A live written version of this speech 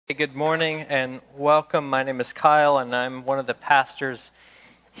Good morning and welcome. My name is Kyle and I'm one of the pastors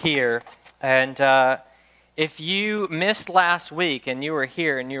here. And if you missed last week and you were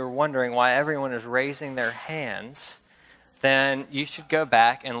here and you were wondering why everyone is raising their hands, then you should go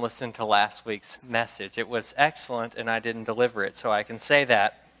back and listen to last week's message. It was excellent and I didn't deliver it, so I can say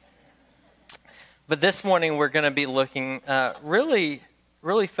that. But this morning we're going to be looking, really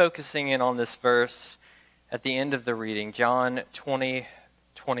focusing in on this verse at the end of the reading, John 20:21.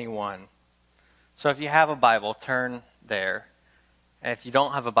 So if you have a Bible, turn there. And if you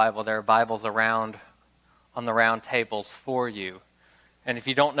don't have a Bible, there are Bibles around on the round tables for you. And if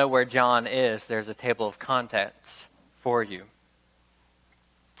you don't know where John is, there's a table of contents for you.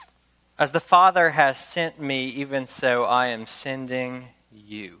 As the Father has sent me, even so I am sending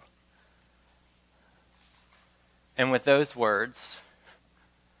you. And with those words,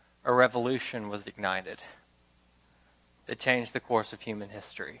 a revolution was ignited that changed the course of human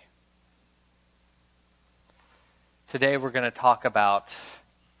history. Today we're going to talk about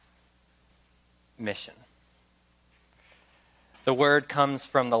mission. The word comes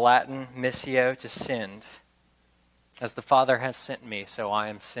from the Latin missio, to send. As the Father has sent me, so I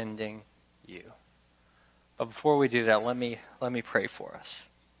am sending you. But before we do that, let me pray for us.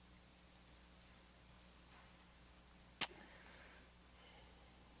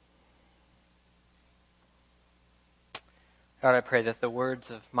 God, I pray that the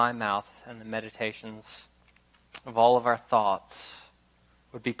words of my mouth and the meditations of all of our thoughts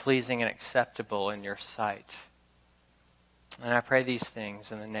would be pleasing and acceptable in your sight. And I pray these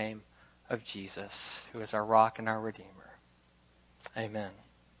things in the name of Jesus, who is our rock and our Redeemer. Amen.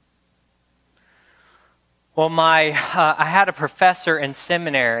 Well, I had a professor in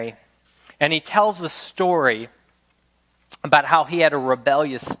seminary, and he tells a story about how he had a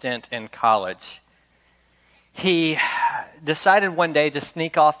rebellious stint in college. He decided one day to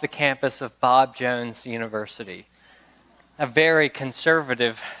sneak off the campus of Bob Jones University, a very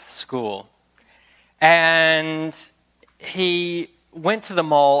conservative school. And he went to the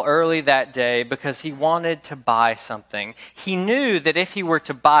mall early that day because he wanted to buy something. He knew that if he were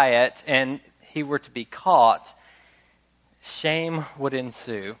to buy it and he were to be caught, shame would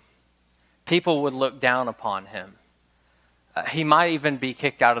ensue. People would look down upon him. He might even be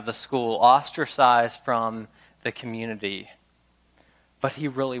kicked out of the school, ostracized from the community, but he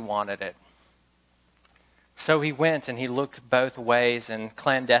really wanted it. So he went and he looked both ways, and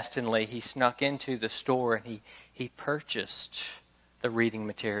clandestinely he snuck into the store and he purchased the reading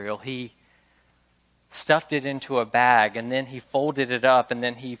material. He stuffed it into a bag, and then he folded it up, and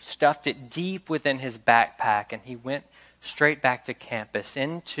then he stuffed it deep within his backpack, and he went straight back to campus,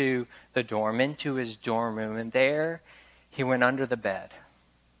 into the dorm, into his dorm room, and there he went under the bed,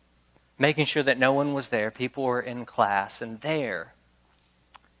 making sure that no one was there. People were in class. And there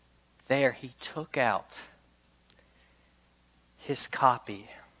he took out his copy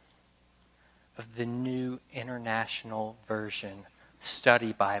of the New International Version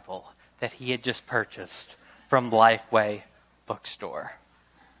Study Bible that he had just purchased from Lifeway Bookstore.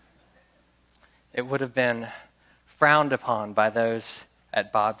 It would have been frowned upon by those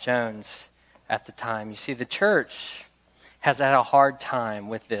at Bob Jones at the time. You see, the church has had a hard time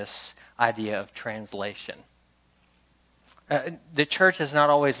with this idea of translation. The church has not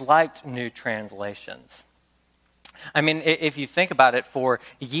always liked new translations. I mean, if you think about it, for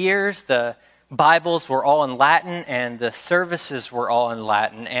years the Bibles were all in Latin and the services were all in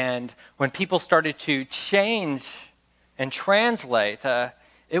Latin. And when people started to change and translate,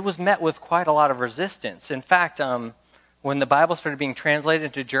 it was met with quite a lot of resistance. In fact, when the Bible started being translated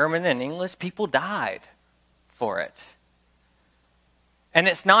into German and English, people died for it. And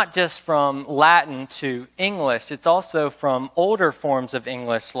it's not just from Latin to English. It's also from older forms of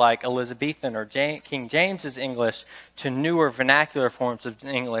English like Elizabethan or King James's English to newer vernacular forms of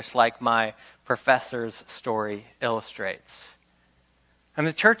English like my professor's story illustrates. And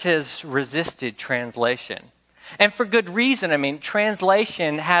the church has resisted translation. And for good reason. I mean,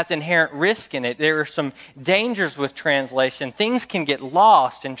 translation has inherent risk in it. There are some dangers with translation. Things can get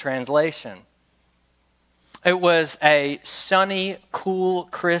lost in translation. It was a sunny, cool,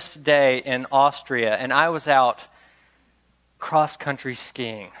 crisp day in Austria, and I was out cross-country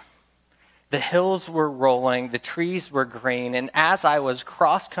skiing. The hills were rolling, the trees were green, and as I was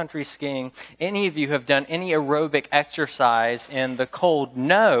cross-country skiing, any of you who have done any aerobic exercise in the cold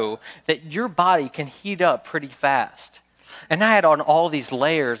know that your body can heat up pretty fast. And I had on all these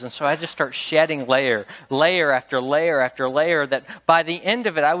layers, and so I just start shedding layer after layer after layer, that by the end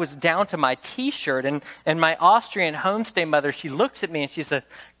of it, I was down to my T-shirt. And my Austrian homestay mother, she looks at me and she said,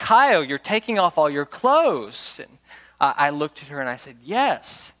 "Kyle, you're taking off all your clothes." And I looked at her and I said,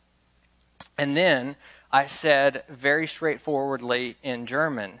 "Yes, And then I said very straightforwardly in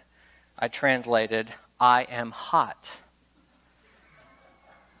German, I translated, "I am hot."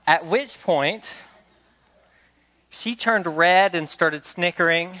 At which point, she turned red and started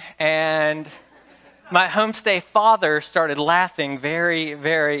snickering, and my homestay father started laughing very,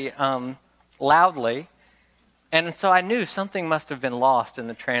 very loudly. And so I knew something must have been lost in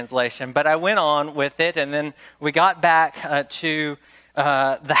the translation. But I went on with it, and then we got back to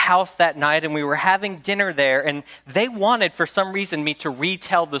the house that night, and we were having dinner there, and they wanted, for some reason, me to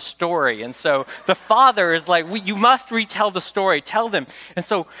retell the story. And so the father is like, you must retell the story, tell them. And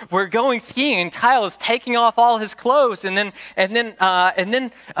so we're going skiing, and Kyle is taking off all his clothes, and then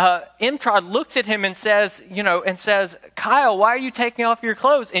Imtrod looks at him and says, "Kyle, why are you taking off your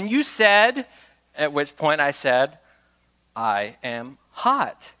clothes?" And you said, at which point I said, "I am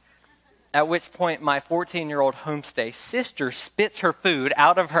hot." At which point my 14-year-old homestay sister spits her food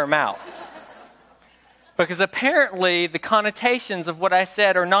out of her mouth. Because apparently the connotations of what I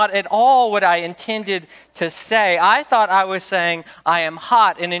said are not at all what I intended to say. I thought I was saying, "I am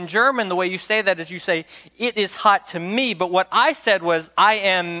hot." And in German, the way you say that is you say, "It is hot to me." But what I said was, "I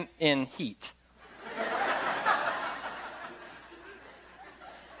am in heat."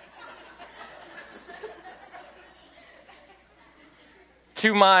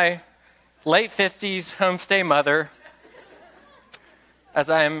 To my late 50s homestay mother, as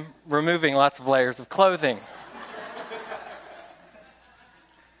I am removing lots of layers of clothing.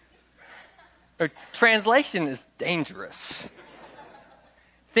 Translation is dangerous.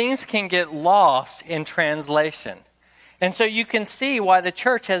 Things can get lost in translation. And so you can see why the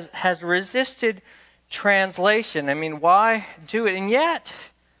church has resisted translation. I mean, why do it? And yet,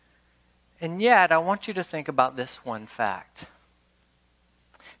 I want you to think about this one fact.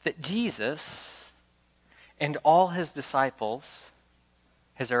 That Jesus and all his disciples,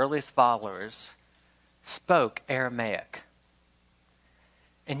 his earliest followers, spoke Aramaic.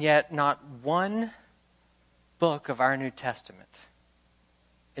 And yet not one book of our New Testament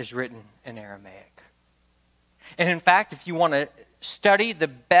is written in Aramaic. And in fact, if you want to study the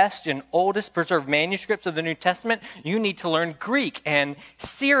best and oldest preserved manuscripts of the New Testament, you need to learn Greek and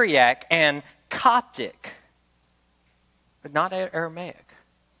Syriac and Coptic, but not Aramaic.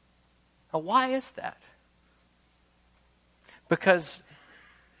 Now, why is that? Because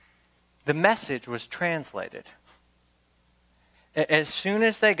the message was translated. As soon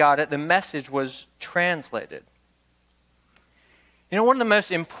as they got it, the message was translated. You know, one of the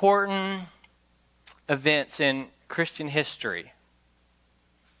most important events in Christian history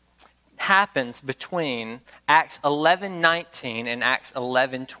happens between Acts 11:19 and Acts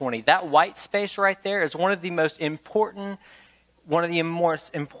 11:20. That white space right there is one of the most important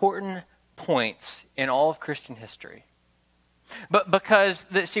points in all of Christian history. But because,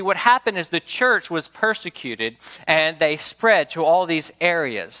 what happened is the church was persecuted and they spread to all these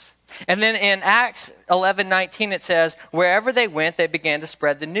areas. And then in Acts 11:19 it says, wherever they went, they began to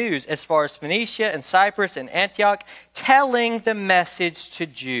spread the news as far as Phoenicia and Cyprus and Antioch, telling the message to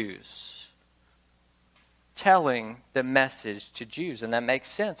Jews. Telling the message to Jews. And that makes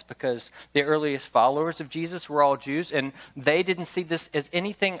sense because the earliest followers of Jesus were all Jews, and they didn't see this as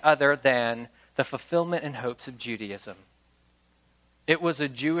anything other than the fulfillment and hopes of Judaism. It was a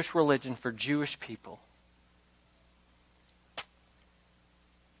Jewish religion for Jewish people.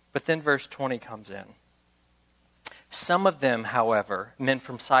 But then verse 20 comes in. Some of them, however, men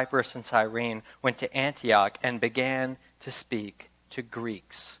from Cyprus and Cyrene, went to Antioch and began to speak to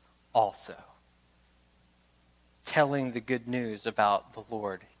Greeks also, telling the good news about the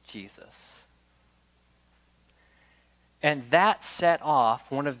Lord Jesus. And that set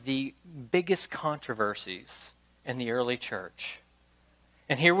off one of the biggest controversies in the early church.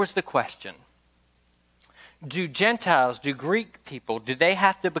 And here was the question. Do Gentiles, do Greek people, do they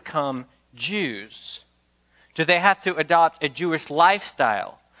have to become Jews? Do they have to adopt a Jewish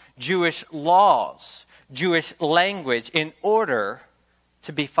lifestyle, Jewish laws, Jewish language in order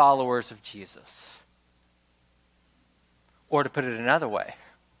to be followers of Jesus? Or to put it another way,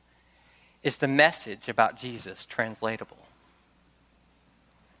 is the message about Jesus translatable?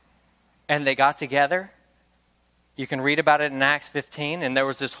 And they got together. You can read about it in Acts 15, and there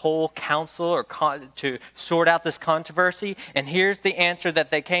was this whole council to sort out this controversy. And here's the answer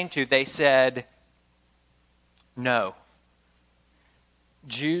that they came to. They said, no.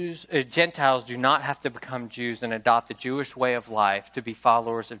 Gentiles do not have to become Jews and adopt the Jewish way of life to be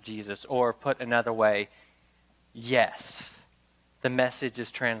followers of Jesus. Or put another way, yes, the message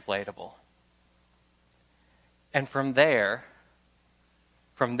is translatable. And from there,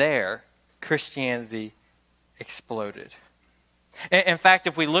 Christianity exploded. In fact,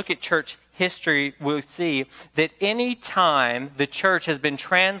 if we look at church history, we'll see that any time the church has been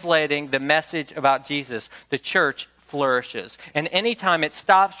translating the message about Jesus, the church flourishes. And any time it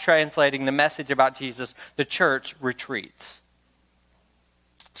stops translating the message about Jesus, the church retreats.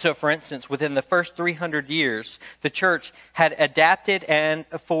 So, for instance, within the first 300 years, the church had adapted and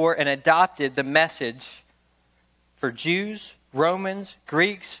adopted the message for Jews, Romans,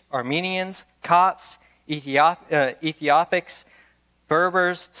 Greeks, Armenians, Copts, Ethiopics,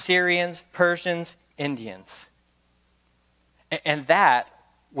 Berbers, Syrians, Persians, Indians. And that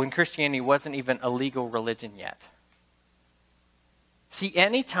when Christianity wasn't even a legal religion yet. See,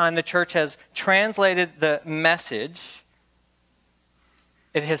 any time the church has translated the message,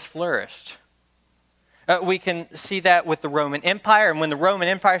 it has flourished. We can see that with the Roman Empire. And when the Roman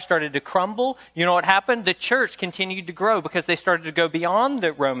Empire started to crumble, you know what happened? The church continued to grow because they started to go beyond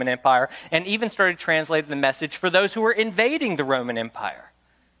the Roman Empire and even started translating the message for those who were invading the Roman Empire.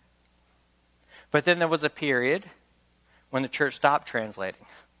 But then there was a period when the church stopped translating,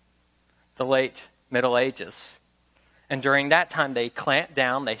 the late Middle Ages. And during that time, they clamped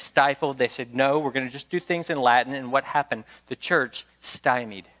down, they stifled, they said, no, we're going to just do things in Latin. And what happened? The church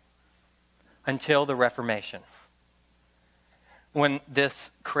stymied until the Reformation, when this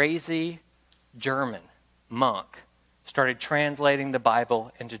crazy German monk started translating the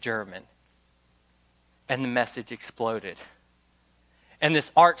Bible into German, and the message exploded. And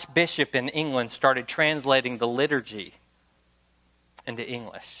this archbishop in England started translating the liturgy into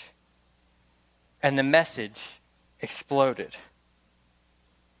English, and the message exploded.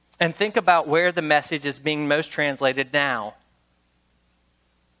 And think about where the message is being most translated now.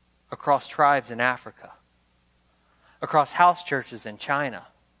 Across tribes in Africa, across house churches in China,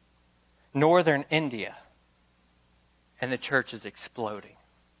 northern India, and the church is exploding.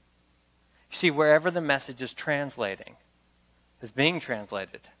 You see, wherever the message is being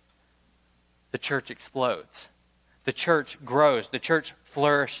translated, the church explodes. The church grows. The church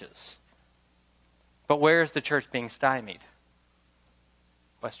flourishes. But where is the church being stymied?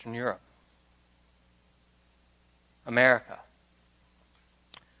 Western Europe, America,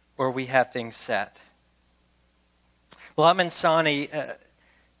 where we have things set. Lamin Sani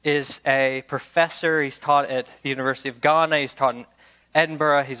is a professor. He's taught at the University of Ghana. He's taught in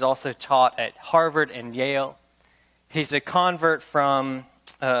Edinburgh. He's also taught at Harvard and Yale. He's a convert from,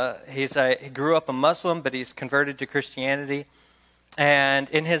 he grew up a Muslim, but he's converted to Christianity. And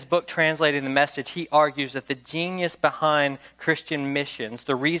in his book, Translating the Message, he argues that the genius behind Christian missions,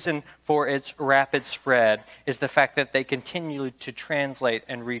 the reason for its rapid spread, is the fact that they continue to translate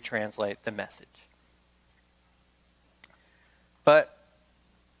and retranslate the message. But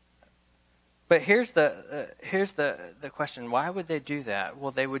here's the question. Why would they do that?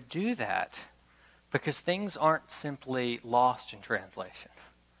 Well, they would do that because things aren't simply lost in translation.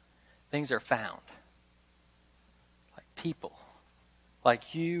 Things are found. Like people.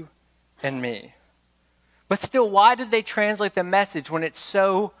 Like you and me. But still, why did they translate the message when it's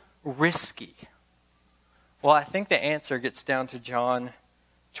so risky? Well, I think the answer gets down to John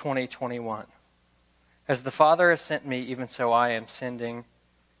 20:21. As the Father has sent me, even so I am sending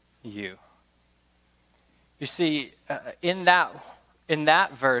you. You see, in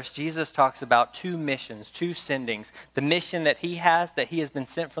that verse, Jesus talks about two missions, two sendings. The mission that he has been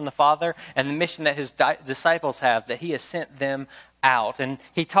sent from the Father, and the mission that his disciples have, that he has sent them out. And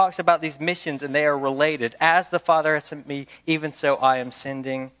he talks about these missions, and they are related. As the Father has sent me, even so I am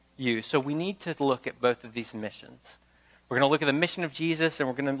sending you. So we need to look at both of these missions. We're going to look at the mission of Jesus, and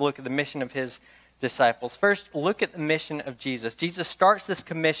we're going to look at the mission of his disciples. First, look at the mission of Jesus. Jesus starts this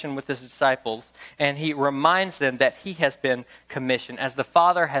commission with his disciples, and he reminds them that he has been commissioned, as the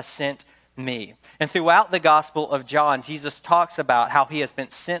Father has sent me. And throughout the Gospel of John, Jesus talks about how he has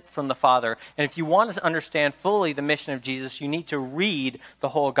been sent from the Father. And if you want to understand fully the mission of Jesus, you need to read the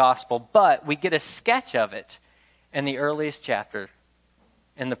whole Gospel. But we get a sketch of it in the earliest chapter,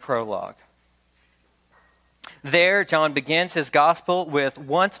 in the prologue. There, John begins his Gospel with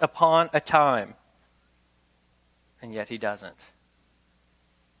 "once upon a time." And yet he doesn't.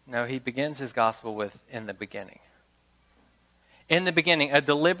 No, he begins his Gospel with "in the beginning." In the beginning, a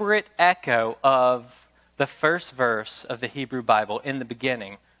deliberate echo of the first verse of the Hebrew Bible. In the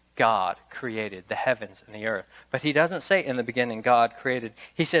beginning, God created the heavens and the earth. But he doesn't say in the beginning God created.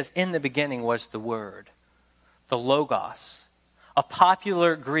 He says in the beginning was the Word, the Logos, a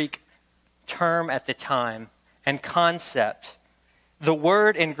popular Greek term at the time and concept. The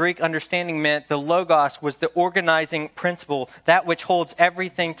word in Greek understanding meant the Logos was the organizing principle, that which holds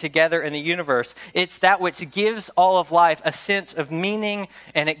everything together in the universe. It's that which gives all of life a sense of meaning,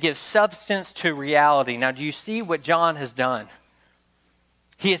 and it gives substance to reality. Now, do you see what John has done?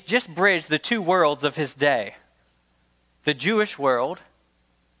 He has just bridged the two worlds of his day. The Jewish world,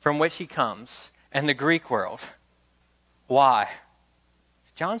 from which he comes, and the Greek world. Why?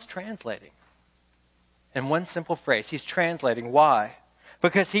 John's translating. In one simple phrase, he's translating. Why?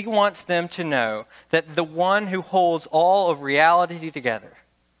 Because he wants them to know that the one who holds all of reality together,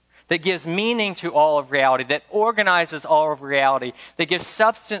 that gives meaning to all of reality, that organizes all of reality, that gives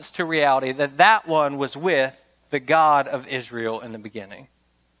substance to reality, that one was with the God of Israel in the beginning.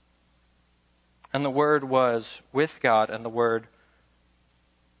 And the Word was with God, and the Word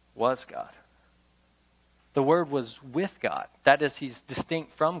was God. The Word was with God. That is, he's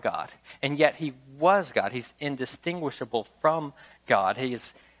distinct from God. And yet he was God. He's indistinguishable from God. He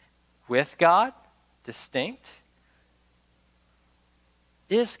is with God, distinct,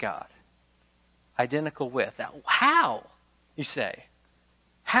 is God, identical with. How, you say?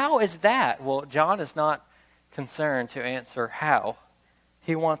 How is that? Well, John is not concerned to answer how.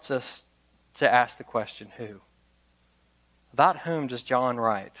 He wants us to ask the question, who? About whom does John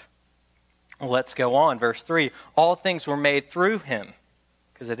write? Well, let's go on. Verse 3, all things were made through him,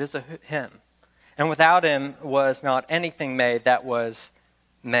 because it is a him. And without him was not anything made that was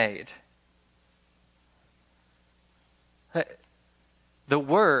made. The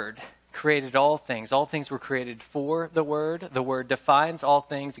Word created all things. All things were created for the Word. The Word defines all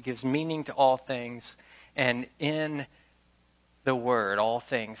things. It gives meaning to all things. And in the Word, all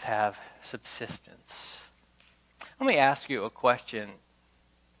things have subsistence. Let me ask you a question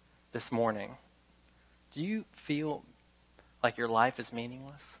this morning. Do you feel like your life is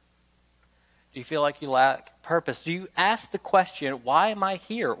meaningless? Do you feel like you lack purpose? Do you ask the question, why am I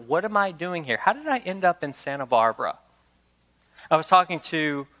here? What am I doing here? How did I end up in Santa Barbara? I was talking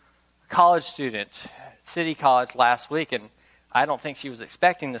to a college student at City College last week, and I don't think she was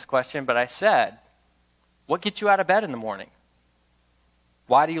expecting this question, but I said, what gets you out of bed in the morning?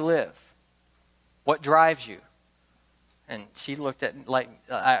 Why do you live? What drives you? And she looked at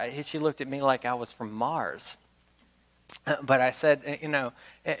me like I was from Mars. But I said,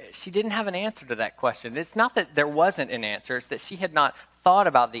 she didn't have an answer to that question. It's not that there wasn't an answer. It's that she had not thought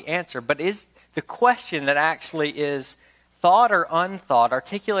about the answer. But is the question that actually is thought or unthought,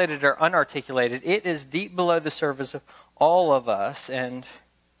 articulated or unarticulated, it is deep below the surface of all of us. And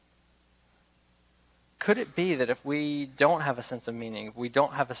could it be that if we don't have a sense of meaning, if we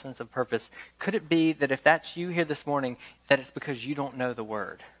don't have a sense of purpose, could it be that if that's you here this morning, that it's because you don't know the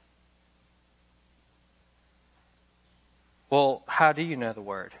Word? Well, how do you know the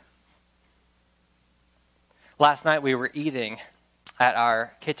Word? Last night we were eating at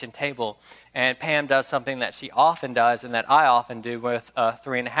our kitchen table, and Pam does something that she often does and that I often do with a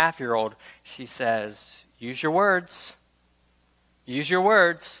 3.5-year-old. She says, use your words. Use your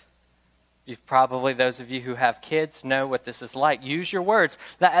words. You've probably, those of you who have kids, know what this is like. Use your words.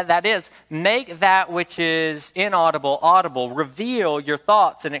 That is, make that which is inaudible audible. Reveal your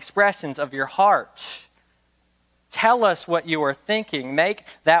thoughts and expressions of your heart. Tell us what you are thinking. Make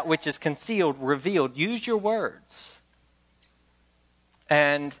that which is concealed revealed. Use your words.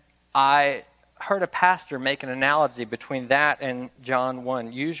 And I heard a pastor make an analogy between that and John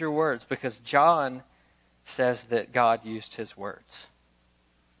 1. Use your words, because John says that God used his words.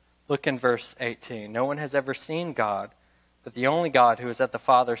 Look in verse 18. No one has ever seen God, but the only God who is at the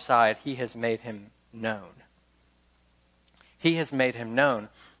Father's side, he has made him known. He has made him known.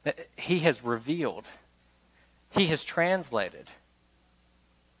 He has revealed. He has translated.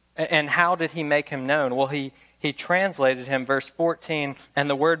 And how did he make him known? Well, he translated him, verse 14, and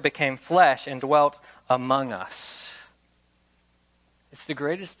the Word became flesh and dwelt among us. It's the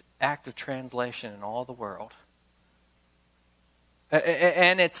greatest act of translation in all the world.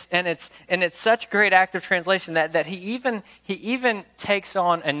 And it's such a great act of translation that he even takes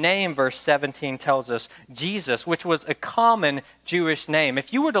on a name. Verse 17 tells us, Jesus, which was a common Jewish name.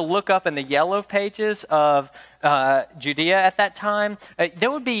 If you were to look up in the yellow pages of Judea at that time,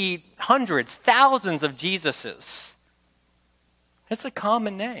 there would be hundreds, thousands of Jesuses. It's a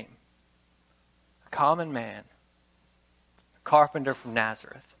common name. A common man. A carpenter from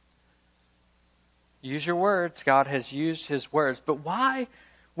Nazareth. Use your words. God has used his words. But why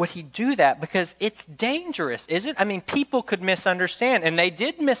would he do that? Because it's dangerous, isn't it? I mean, people could misunderstand, and they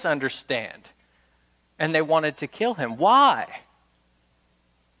did misunderstand. And they wanted to kill him. Why?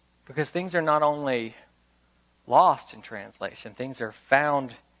 Because things are not only lost in translation, things are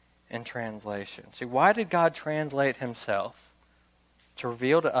found in translation. See, why did God translate himself? To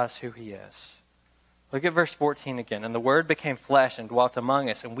reveal to us who he is. Look at verse 14 again. And the Word became flesh and dwelt among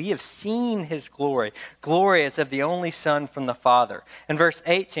us, and we have seen his glory. Glory as of the only Son from the Father. And verse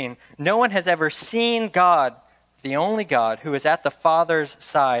 18, no one has ever seen God the only God who is at the Father's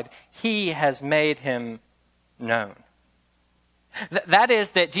side, he has made him known. That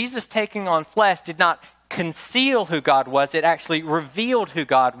is, that Jesus taking on flesh did not conceal who God was. It actually revealed who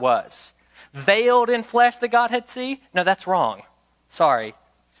God was. Veiled in flesh the Godhead see? No, that's wrong. Sorry.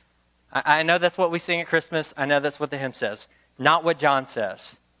 I know that's what we sing at Christmas. I know that's what the hymn says. Not what John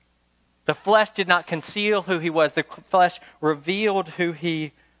says. The flesh did not conceal who he was. The flesh revealed who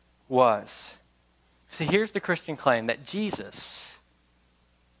he was. See, here's the Christian claim that Jesus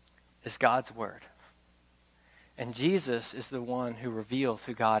is God's word. And Jesus is the one who reveals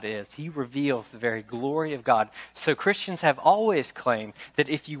who God is. He reveals the very glory of God. So Christians have always claimed that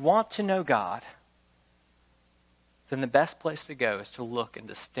if you want to know God, then the best place to go is to look and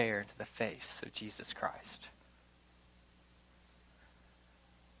to stare into the face of Jesus Christ.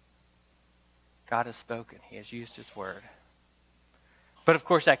 God has spoken. He has used his word. But of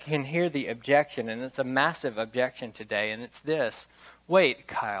course, I can hear the objection, and it's a massive objection today, and it's this. Wait,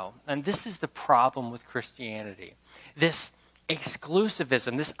 Kyle, and this is the problem with Christianity. This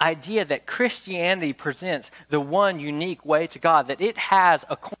exclusivism, this idea that Christianity presents the one unique way to God, that it has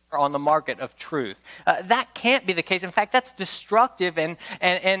a corner on the market of truth. That can't be the case. In fact, that's destructive, and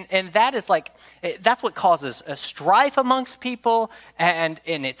that is that's what causes a strife amongst people, and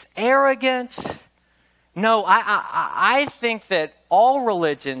it's arrogant. No, I think that all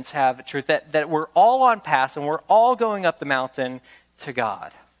religions have a truth, that we're all on paths and we're all going up the mountain to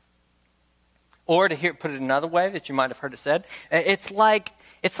God. Or to put it another way that you might have heard it said, it's like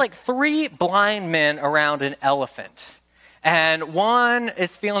three blind men around an elephant. And one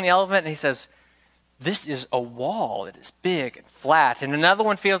is feeling the elephant and he says, this is a wall that is big and flat. And another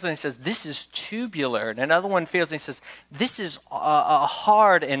one feels it and he says, this is tubular. And another one feels it and he says, this is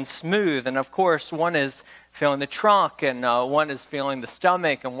hard and smooth. And of course, one is feeling the trunk, and one is feeling the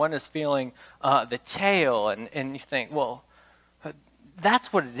stomach, and one is feeling the tail. And you think, well,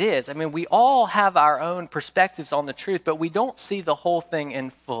 that's what it is. I mean, we all have our own perspectives on the truth, but we don't see the whole thing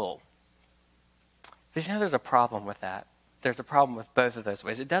in full. Did you know there's a problem with that? There's a problem with both of those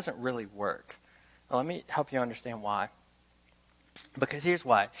ways. It doesn't really work. Well, let me help you understand why. Because here's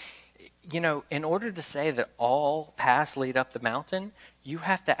why. You know, in order to say that all paths lead up the mountain, you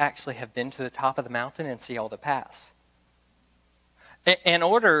have to actually have been to the top of the mountain and see all the paths.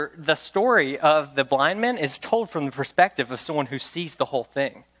 The story of the blind men is told from the perspective of someone who sees the whole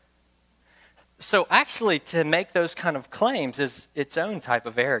thing. So actually, to make those kind of claims is its own type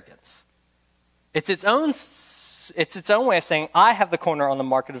of arrogance. It's its own way of saying, I have the corner on the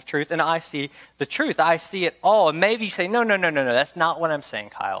market of truth, and I see the truth. I see it all. And maybe you say, no, that's not what I'm saying,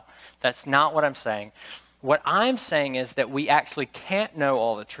 Kyle. That's not what I'm saying. What I'm saying is that we actually can't know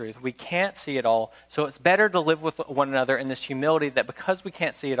all the truth. We can't see it all. So it's better to live with one another in this humility that because we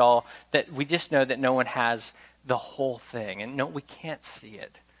can't see it all, that we just know that no one has the whole thing. And no, we can't see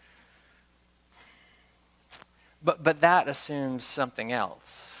it. But that assumes something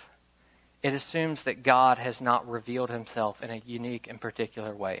else. It assumes that God has not revealed himself in a unique and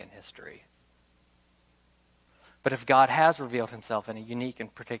particular way in history. But if God has revealed himself in a unique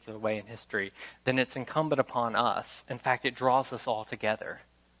and particular way in history, then it's incumbent upon us. In fact, it draws us all together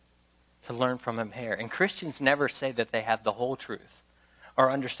to learn from him here. And Christians never say that they have the whole truth or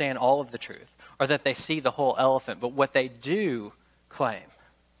understand all of the truth or that they see the whole elephant. But what they do claim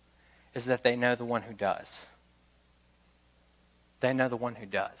is that they know the one who does. They know the one who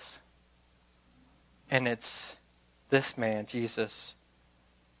does. And it's this man, Jesus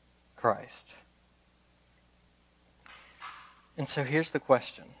Christ. And so here's the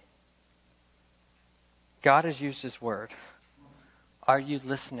question. God has used his word. Are you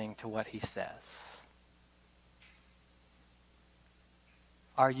listening to what he says?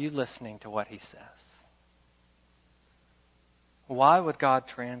 Are you listening to what he says? Why would God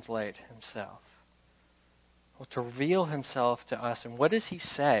translate himself? Well, to reveal himself to us. And what does he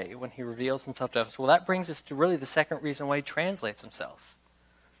say when he reveals himself to us? Well, that brings us to really the second reason why he translates himself.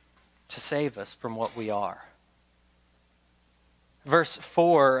 To save us from what we are. Verse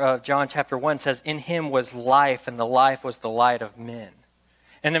 4 of John chapter 1 says, in him was life, and the life was the light of men.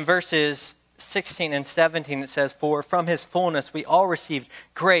 And in verses 16 and 17 it says, for from his fullness we all received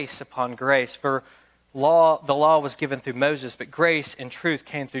grace upon grace. For the law was given through Moses, but grace and truth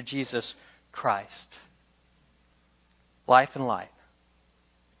came through Jesus Christ. Life and light.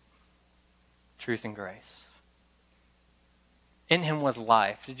 Truth and grace. In him was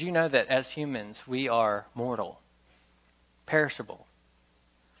life. Did you know that as humans we are mortal? Perishable.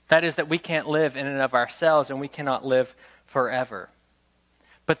 That is, that we can't live in and of ourselves and we cannot live forever.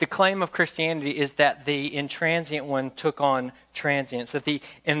 But the claim of Christianity is that the intransient one took on transience, that the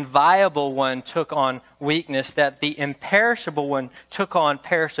inviolable one took on weakness, that the imperishable one took on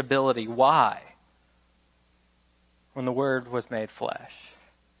perishability. Why? When the Word was made flesh.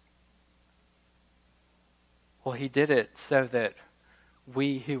 Well, he did it so that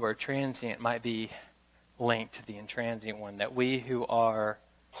we who are transient might be linked to the intransient one, that we who are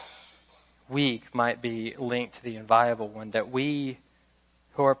weak might be linked to the inviolable one, that we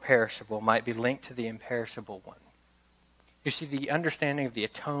who are perishable might be linked to the imperishable one. You see, the understanding of the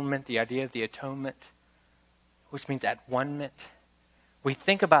atonement, the idea of the atonement, which means at one-ment, we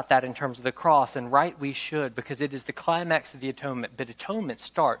think about that in terms of the cross, and right we should, because it is the climax of the atonement. But atonement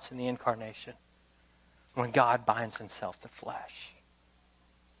starts in the incarnation, when God binds himself to flesh.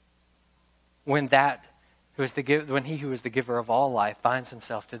 When he who is the giver of all life binds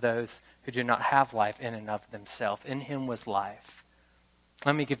himself to those who do not have life in and of themselves. In him was life.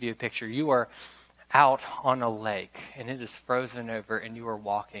 Let me give you a picture. You are out on a lake, and it is frozen over, and you are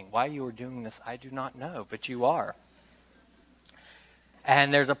walking. Why you are doing this, I do not know, but you are.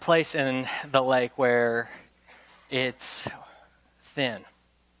 And there's a place in the lake where it's thin,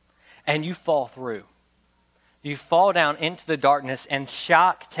 and you fall through. You fall down into the darkness, and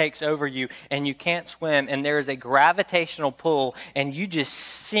shock takes over you, and you can't swim, and there is a gravitational pull, and you just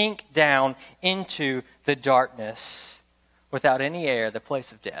sink down into the darkness without any air, the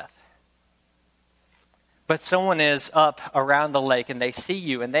place of death. But someone is up around the lake, and they see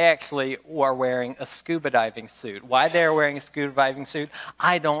you, and they actually are wearing a scuba diving suit. Why they're wearing a scuba diving suit,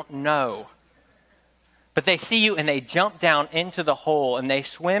 I don't know. But they see you, and they jump down into the hole, and they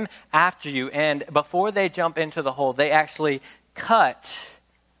swim after you. And before they jump into the hole, they actually cut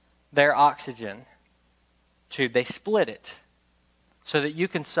their oxygen tube. They split it so that you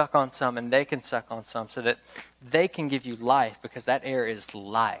can suck on some and they can suck on some, so that they can give you life, because that air is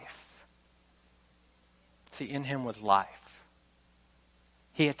life. See, in him was life.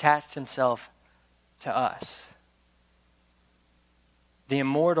 He attached himself to us. The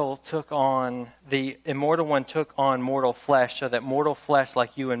immortal one took on mortal flesh, so that mortal flesh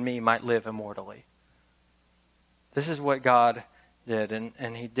like you and me might live immortally. This is what God did,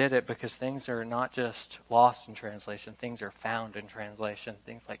 and he did it because things are not just lost in translation, things are found in translation.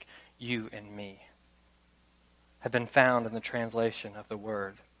 Things like you and me have been found in the translation of the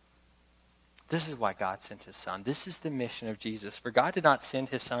Word. This is why God sent his Son. This is the mission of Jesus. For God did not send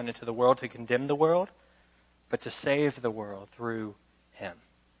his Son into the world to condemn the world, but to save the world through him.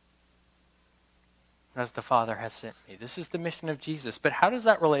 As the Father has sent me. This is the mission of Jesus. But how does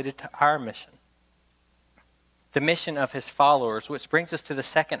that relate to our mission? The mission of his followers, which brings us to the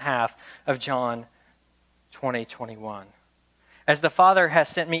second half of John 20:21. As the Father has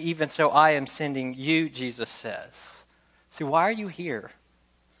sent me, even so I am sending you, Jesus says. See, why are you here?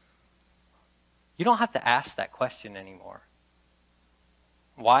 You don't have to ask that question anymore.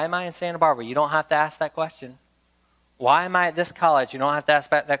 Why am I in Santa Barbara? You don't have to ask that question. Why am I at this college? You don't have to ask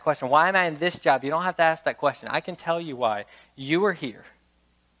that question. Why am I in this job? You don't have to ask that question. I can tell you why. You are here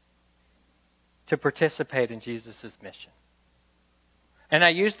to participate in Jesus' mission. And I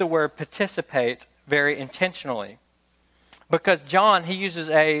use the word participate very intentionally, because John, he uses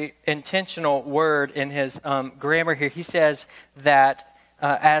a intentional word in his grammar here. He says that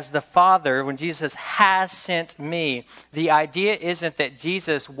as the Father, when Jesus says, has sent me, the idea isn't that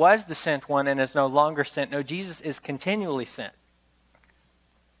Jesus was the sent one and is no longer sent. No, Jesus is continually sent.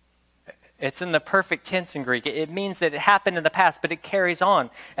 It's in the perfect tense in Greek. It means that it happened in the past, but it carries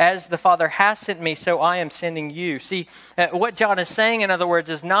on. As the Father has sent me, so I am sending you. See, what John is saying, in other words,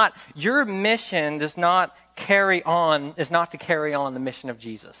 is not, your mission is not to carry on the mission of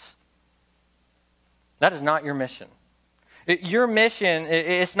Jesus. That is not your mission. Your mission,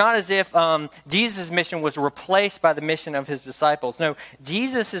 it's not as if Jesus' mission was replaced by the mission of his disciples. No,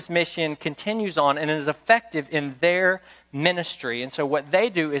 Jesus' mission continues on and is effective in their ministry. And so what they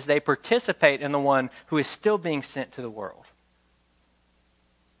do is they participate in the one who is still being sent to the world.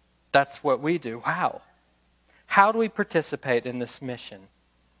 That's what we do. How? How do we participate in this mission?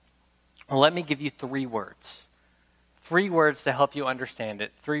 Well, let me give you 3 words. 3 words to help you understand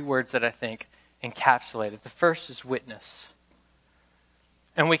it. 3 words that I think encapsulate it. The first is witness.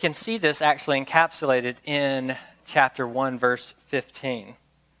 And we can see this actually encapsulated in chapter 1, verse 15,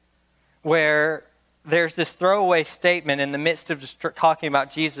 where there's this throwaway statement in the midst of just talking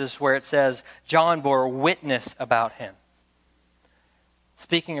about Jesus where it says, John bore witness about him.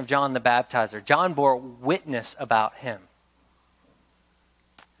 Speaking of John the Baptizer, John bore witness about him.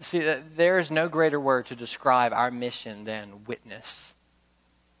 See, there is no greater word to describe our mission than witness.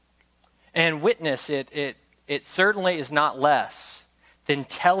 And witness, it certainly is not less than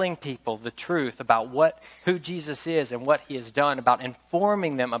telling people the truth about who Jesus is and what he has done, about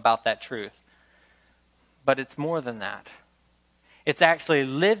informing them about that truth. But it's more than that. It's actually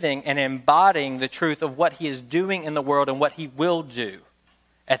living and embodying the truth of what he is doing in the world and what he will do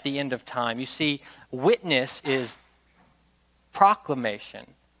at the end of time. You see, witness is proclamation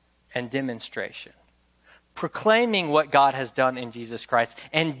and demonstration. Proclaiming what God has done in Jesus Christ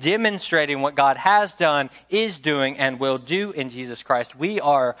and demonstrating what God has done, is doing, and will do in Jesus Christ. We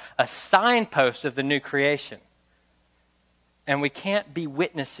are a signpost of the new creation. And we can't be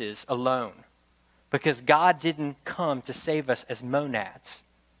witnesses alone, because God didn't come to save us as monads.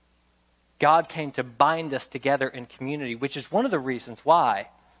 God came to bind us together in community, which is one of the reasons why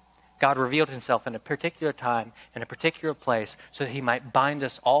God revealed himself in a particular time, in a particular place, so that he might bind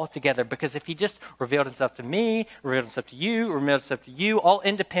us all together. Because if he just revealed himself to me, revealed himself to you, revealed himself to you, all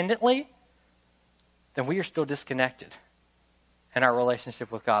independently, then we are still disconnected in our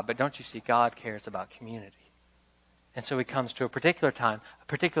relationship with God. But don't you see, God cares about community. And so he comes to a particular time, a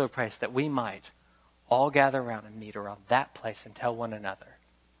particular place, that we might all gather around and meet around that place and tell one another.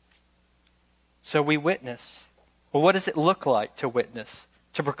 So we witness. Well, what does it look like to witness?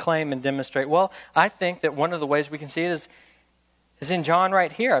 To proclaim and demonstrate? Well, I think that one of the ways we can see it is in John right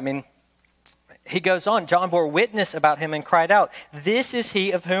here. I mean, he goes on, John bore witness about him and cried out, "This is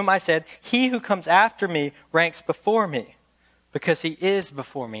he of whom I said, he who comes after me ranks before me, because he is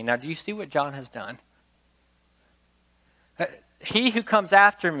before me." Now, do you see what John has done? He who comes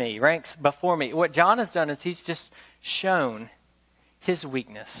after me ranks before me. What John has done is he's just shown his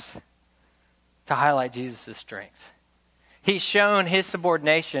weakness to highlight Jesus' strength. He's shown his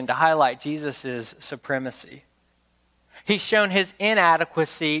subordination to highlight Jesus' supremacy. He's shown his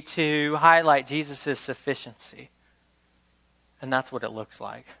inadequacy to highlight Jesus' sufficiency. And that's what it looks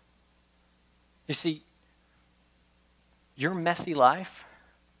like. You see, your messy life,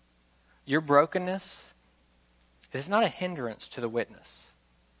 your brokenness, it is not a hindrance to the witness.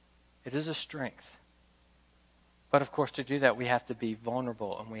 It is a strength. But of course, to do that, we have to be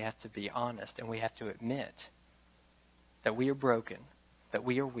vulnerable, and we have to be honest, and we have to admit that we are broken, that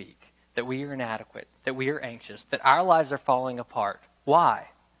we are weak, that we are inadequate, that we are anxious, that our lives are falling apart. Why?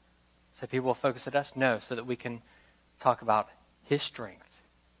 So people will focus at us? No, so that we can talk about his strength,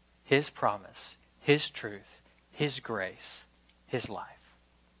 his promise, his truth, his grace, his life.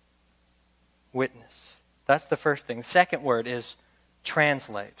 Witness. That's the first thing. The second word is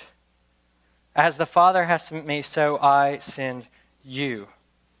translate. As the Father has sent me, so I send you.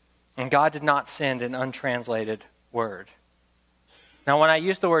 And God did not send an untranslated word. Now, when I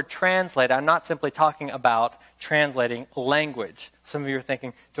use the word translate, I'm not simply talking about translating language. Some of you are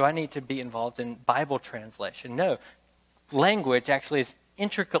thinking, do I need to be involved in Bible translation? No. Language actually is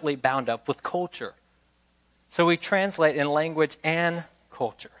intricately bound up with culture. So we translate in language and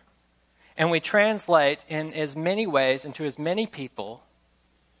culture. And we translate in as many ways and to as many people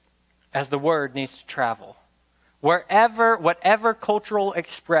as the word needs to travel. Whatever cultural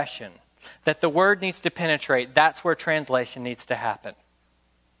expression that the word needs to penetrate, that's where translation needs to happen.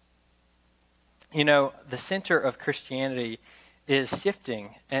 You know, the center of Christianity is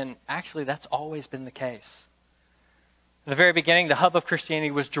shifting, and actually that's always been the case. At the very beginning, the hub of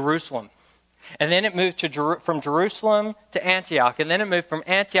Christianity was Jerusalem. And then it moved from Jerusalem to Antioch, and then it moved from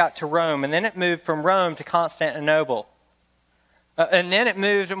Antioch to Rome, and then it moved from Rome to Constantinople. And then it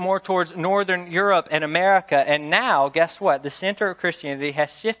moved more towards Northern Europe and America, and now, guess what? The center of Christianity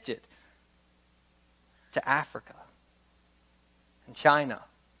has shifted to Africa and China.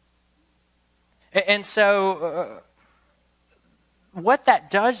 And so what that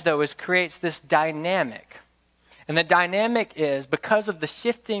does, though, is creates this dynamic. And the dynamic is, because of the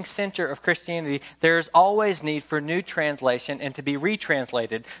shifting center of Christianity, there's always need for new translation and to be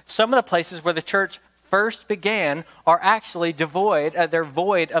retranslated. Some of the places where the church first began are actually devoid, they're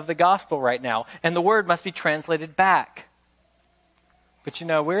void of the gospel right now. And the word must be translated back. But you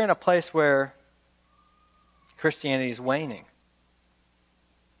know, we're in a place where Christianity is waning.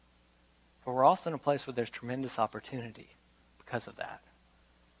 But we're also in a place where there's tremendous opportunity because of that.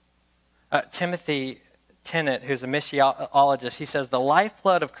 Timothy Tennant, who's a missiologist, he says the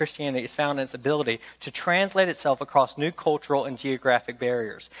lifeblood of Christianity is found in its ability to translate itself across new cultural and geographic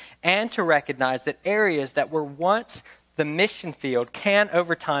barriers, and to recognize that areas that were once the mission field can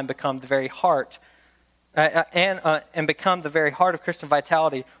over time become the very heart and become the very heart of Christian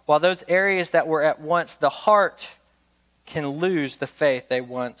vitality, while those areas that were at once the heart can lose the faith they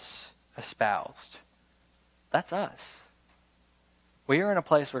once espoused. That's us. We are in a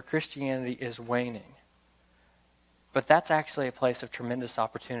place where Christianity is waning. But that's actually a place of tremendous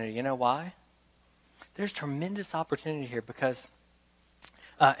opportunity. You know why? There's tremendous opportunity here because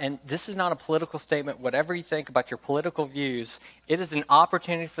And this is not a political statement. Whatever you think about your political views, it is an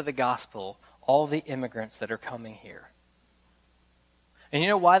opportunity for the gospel, all the immigrants that are coming here. And you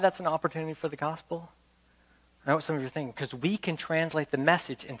know why that's an opportunity for the gospel? I know what some of you are thinking, because we can translate the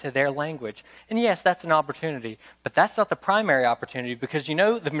message into their language. And yes, that's an opportunity, but that's not the primary opportunity, because you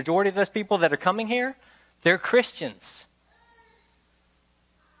know the majority of those people that are coming here, they're Christians.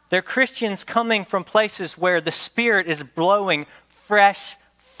 They're Christians coming from places where the Spirit is blowing fresh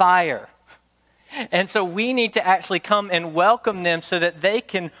fire. And so we need to actually come and welcome them so that they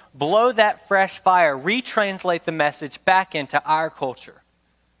can blow that fresh fire, retranslate the message back into our culture,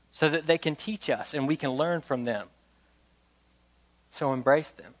 so that they can teach us and we can learn from them. So embrace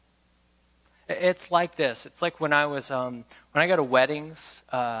them. It's like this. It's like when I go to weddings,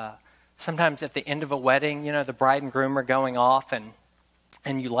 sometimes at the end of a wedding, you know, the bride and groom are going off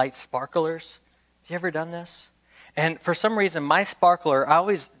and you light sparklers. Have you ever done this? And for some reason, my sparkler, I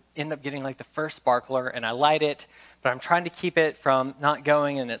always end up getting like the first sparkler and I light it, but I'm trying to keep it from not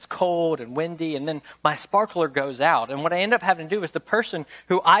going, and it's cold and windy, and then my sparkler goes out. And what I end up having to do is the person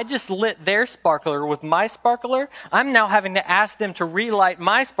who I just lit their sparkler with my sparkler, I'm now having to ask them to relight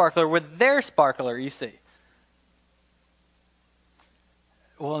my sparkler with their sparkler, you see.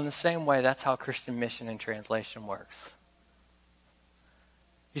 Well, in the same way, that's how Christian mission and translation works.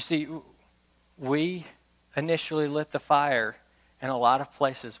 You see, we initially lit the fire in a lot of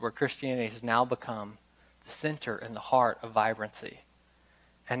places where Christianity has now become the center and the heart of vibrancy.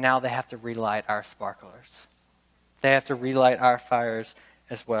 And now they have to relight our sparklers. They have to relight our fires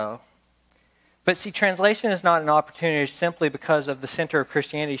as well. But see, translation is not an opportunity simply because of the center of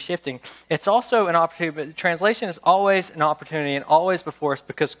Christianity shifting. It's also an opportunity, but translation is always an opportunity and always before us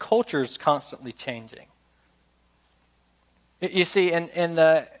because culture is constantly changing. You see, in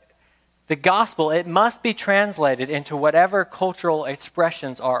the gospel, it must be translated into whatever cultural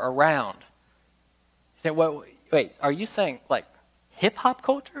expressions are around. You think, well, wait, are you saying like hip-hop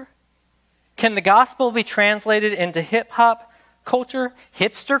culture? Can the gospel be translated into hip-hop culture?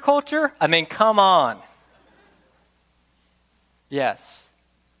 Hipster culture? I mean, come on. Yes.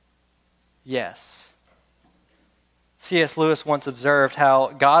 Yes. C.S. Lewis once observed how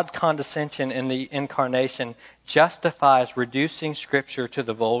God's condescension in the incarnation justifies reducing Scripture to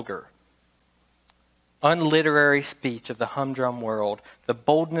the vulgar, unliterary speech of the humdrum world. The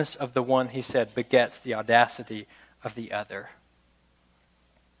boldness of the one, he said, begets the audacity of the other.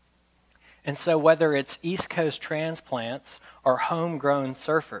 And so whether it's East Coast transplants or homegrown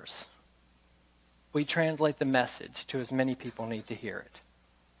surfers, we translate the message to as many people need to hear it.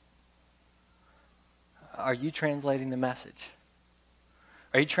 Are you translating the message?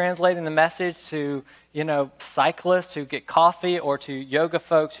 Are you translating the message to, cyclists who get coffee or to yoga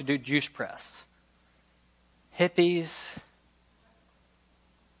folks who do juice press? Hippies,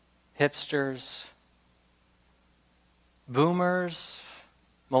 hipsters, boomers,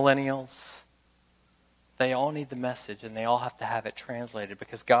 millennials, they all need the message and they all have to have it translated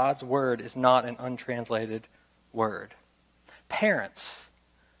because God's word is not an untranslated word. Parents,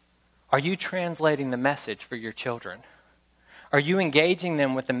 are you translating the message for your children? Are you engaging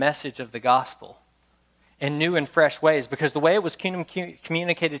them with the message of the gospel in new and fresh ways? Because the way it was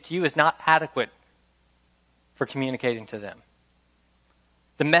communicated to you is not adequate for communicating to them.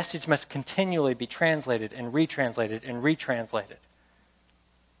 The message must continually be translated and retranslated and retranslated.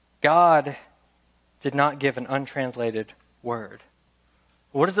 God did not give an untranslated word.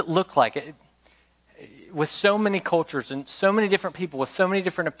 What does it look like? With so many cultures and so many different people with so many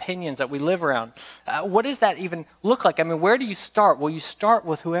different opinions that we live around, what does that even look like? I mean, where do you start? Well, you start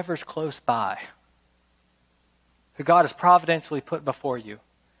with whoever's close by, who God has providentially put before you.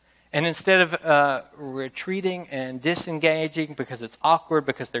 And instead of retreating and disengaging because it's awkward,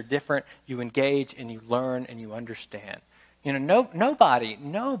 because they're different, you engage and you learn and you understand. Nobody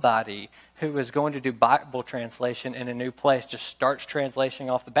who is going to do Bible translation in a new place just starts translation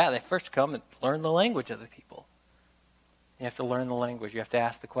off the bat. They first come and learn the language of the people. You have to learn the language. You have to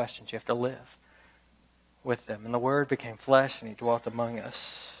ask the questions. You have to live with them. And the Word became flesh and He dwelt among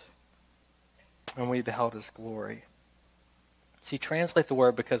us. And we beheld His glory. See, translate the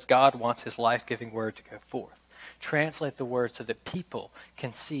Word because God wants His life-giving Word to go forth. Translate the Word so that people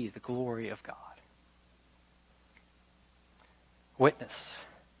can see the glory of God. Witness,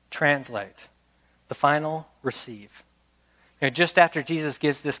 translate. The final, receive. Just after Jesus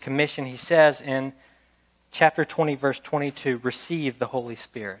gives this commission, He says in chapter 20, verse 22, receive the Holy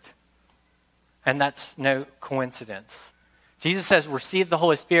Spirit. And that's no coincidence. Jesus says receive the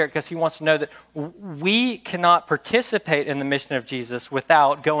Holy Spirit because He wants to know that we cannot participate in the mission of Jesus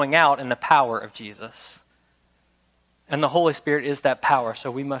without going out in the power of Jesus. And the Holy Spirit is that power,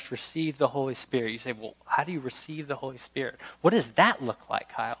 so we must receive the Holy Spirit. You say, well, how do you receive the Holy Spirit? What does that look like,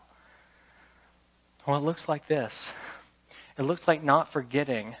 Kyle? Well, it looks like this. It looks like not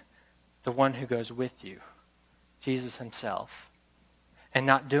forgetting the one who goes with you, Jesus himself, and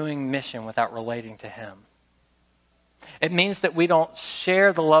not doing mission without relating to him. It means that we don't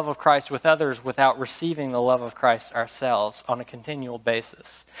share the love of Christ with others without receiving the love of Christ ourselves on a continual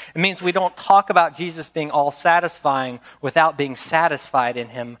basis. It means we don't talk about Jesus being all-satisfying without being satisfied in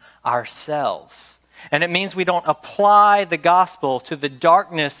him ourselves. And it means we don't apply the gospel to the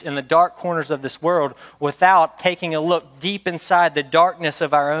darkness in the dark corners of this world without taking a look deep inside the darkness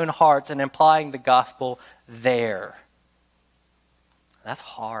of our own hearts and applying the gospel there. That's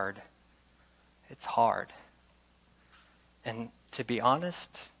hard. It's hard. And to be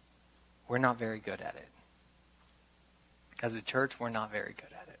honest, we're not very good at it. As a church, we're not very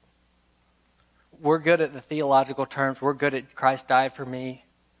good at it. We're good at the theological terms. We're good at Christ died for me.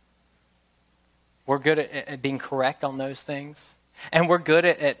 We're good at being correct on those things. And we're good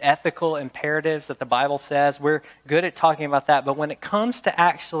at ethical imperatives that the Bible says. We're good at talking about that. But when it comes to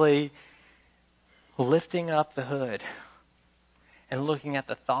actually lifting up the hood and looking at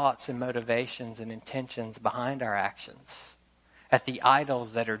the thoughts and motivations and intentions behind our actions, at the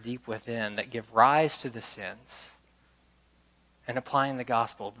idols that are deep within that give rise to the sins, and applying the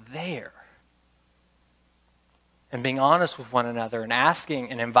gospel there, and being honest with one another and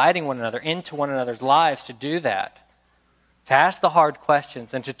asking and inviting one another into one another's lives to do that, to ask the hard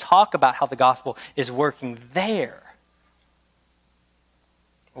questions and to talk about how the gospel is working there.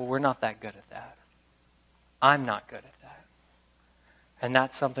 Well, we're not that good at that. I'm not good at that. And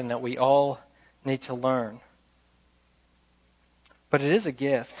that's something that we all need to learn. But it is a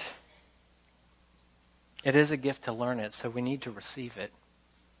gift. It is a gift to learn it, so we need to receive it.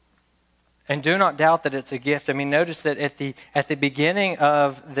 And do not doubt that it's a gift. I mean, notice that at the beginning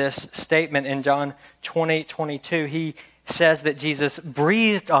of this statement in John 20:22, he says that Jesus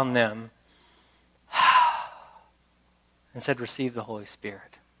breathed on them and said, receive the Holy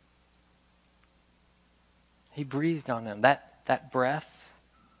Spirit. He breathed on them. That breath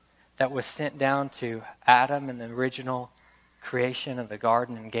that was sent down to Adam in the original creation of the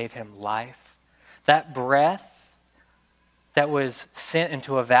garden and gave him life. That breath that was sent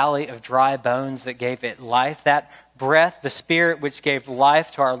into a valley of dry bones that gave it life. That breath, the Spirit which gave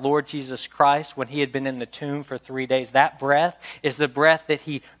life to our Lord Jesus Christ when he had been in the tomb for 3 days. That breath is the breath that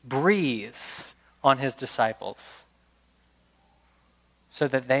he breathes on his disciples so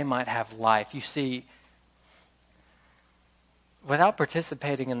that they might have life. You see, without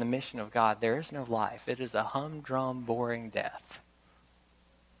participating in the mission of God, there is no life. It is a humdrum, boring death.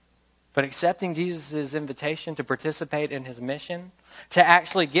 But accepting Jesus' invitation to participate in his mission, to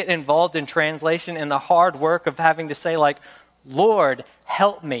actually get involved in translation and the hard work of having to say, like, Lord,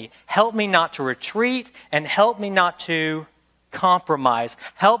 help me. Help me not to retreat and help me not to compromise.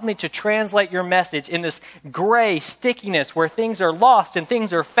 Help me to translate your message in this gray stickiness where things are lost and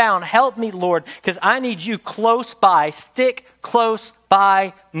things are found. Help me, Lord, because I need you close by. Stick close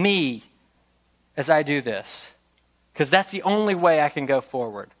by me as I do this, because that's the only way I can go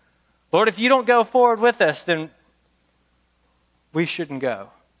forward. Lord, if you don't go forward with us, then we shouldn't go.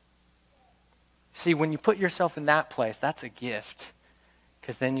 See, when you put yourself in that place, that's a gift,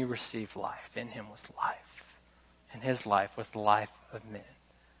 because then you receive life. In him was life, and his life was the life of men.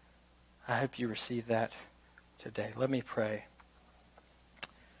 I hope you receive that today. Let me pray.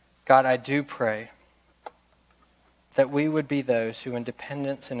 God, I do pray that we would be those who in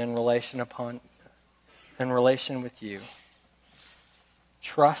dependence and in relation with you,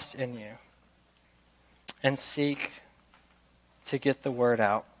 trust in you and seek to get the word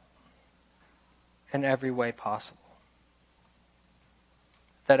out in every way possible,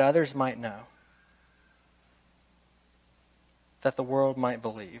 that others might know, that the world might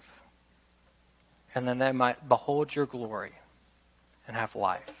believe, and then they might behold your glory and have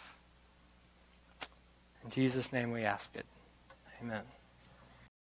life. In Jesus' name we ask it. Amen.